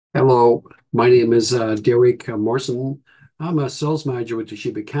Hello, my name is Derek Morrison. I'm a sales manager with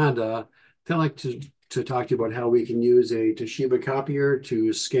Toshiba Canada. I'd like to talk to you about how we can use a Toshiba copier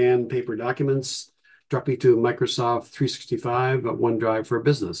to scan paper documents directly to Microsoft 365 OneDrive for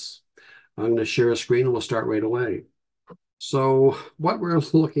Business. I'm going to share a screen and we'll start right away. So what we're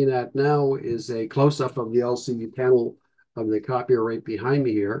looking at now is a close-up of the LCD panel of the copier right behind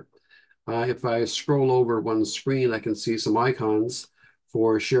me here. If I scroll over one screen, I can see some icons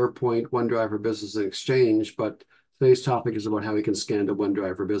for SharePoint, OneDrive for Business, and Exchange, but today's topic is about how we can scan to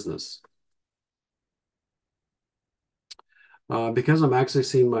OneDrive for Business. Because I'm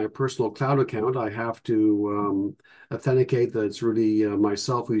accessing my personal cloud account, I have to authenticate that it's really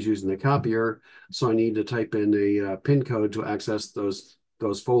myself who's using the copier, so I need to type in a PIN code to access those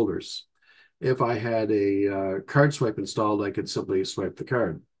folders. If I had a card swipe installed, I could simply swipe the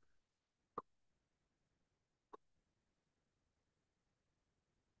card.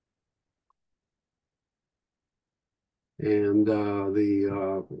 And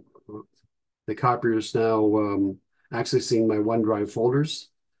the copier is now accessing my OneDrive folders.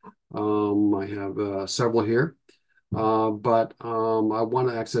 I have several here, but I want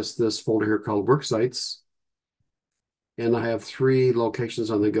to access this folder here called Work Sites. And I have three locations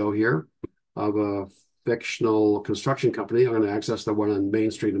on the go here of a fictional construction company. I'm going to access the one on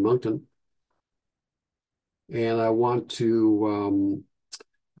Main Street in Moncton. And I want to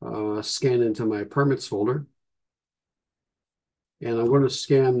scan into my permits folder. And I'm going to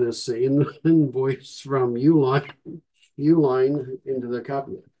scan this invoice from Uline into the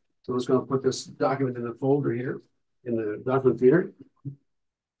copy. So I'm just going to put this document in the folder here, in the document feeder,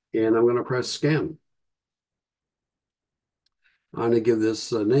 and I'm going to press scan. I'm going to give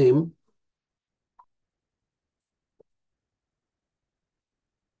this a name.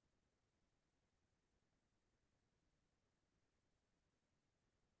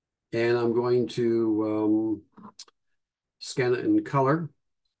 And I'm going to scan it in color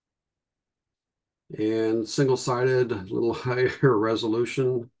and single-sided, a little higher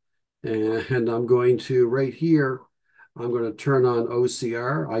resolution. And I'm going to, right here, I'm going to turn on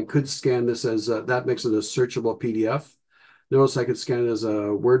OCR. I could scan this as, that makes it a searchable PDF. Notice I could scan it as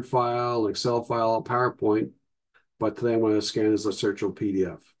a Word file, Excel file, PowerPoint, but today I'm going to scan it as a searchable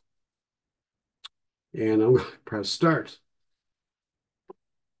PDF. And I'm going to press start.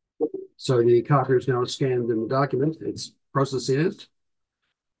 So the copier is now scanned in the document. It's processing it.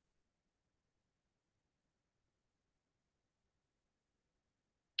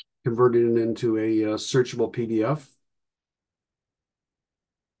 Converting it into a searchable PDF.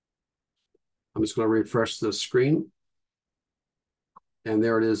 I'm just going to refresh the screen. And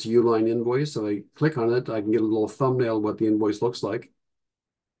there it is, Uline invoice. So I click on it, I can get a little thumbnail of what the invoice looks like.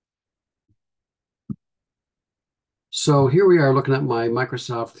 So here we are looking at my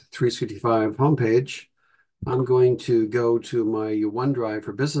Microsoft 365 homepage. I'm going to go to my OneDrive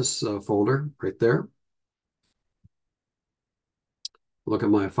for Business folder right there. Look at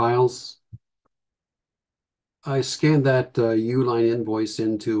my files. I scanned that Uline invoice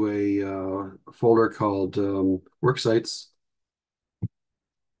into a folder called Work Sites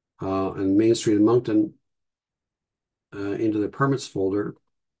and Main Street in Moncton into the Permits folder.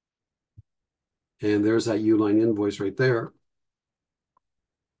 And there's that Uline invoice right there.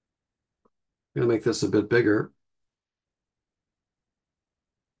 I'm going to make this a bit bigger.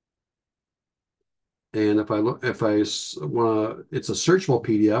 And if I want to, it's a searchable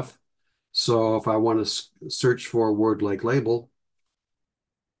PDF. So if I want to search for a word like label,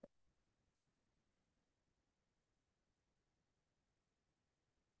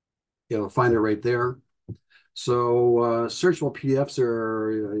 you'll find it right there. So searchable PDFs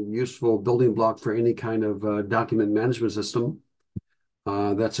are a useful building block for any kind of document management system.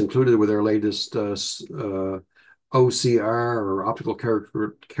 That's included with our latest OCR, or optical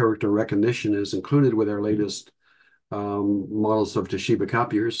character recognition, is included with our latest models of Toshiba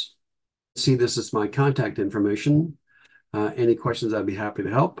copiers. See, this is my contact information. Any questions, I'd be happy to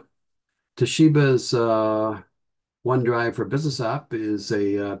help. Toshiba's OneDrive for Business app is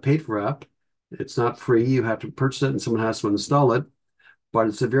a paid-for app. It's not free. You have to purchase it and someone has to install it. But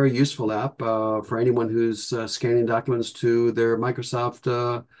it's a very useful app for anyone who's scanning documents to their Microsoft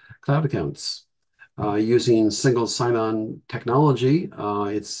cloud accounts. Using single sign-on technology,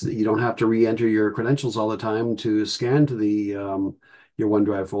 you don't have to re-enter your credentials all the time to scan to your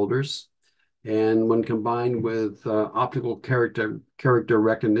OneDrive folders. And when combined with optical character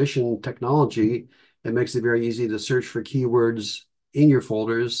recognition technology, it makes it very easy to search for keywords in your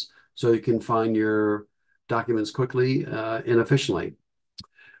folders so you can find your documents quickly and efficiently.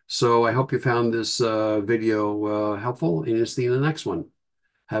 So I hope you found this video helpful, and you'll see you in the next one.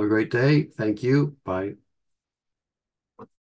 Have a great day. Thank you. Bye.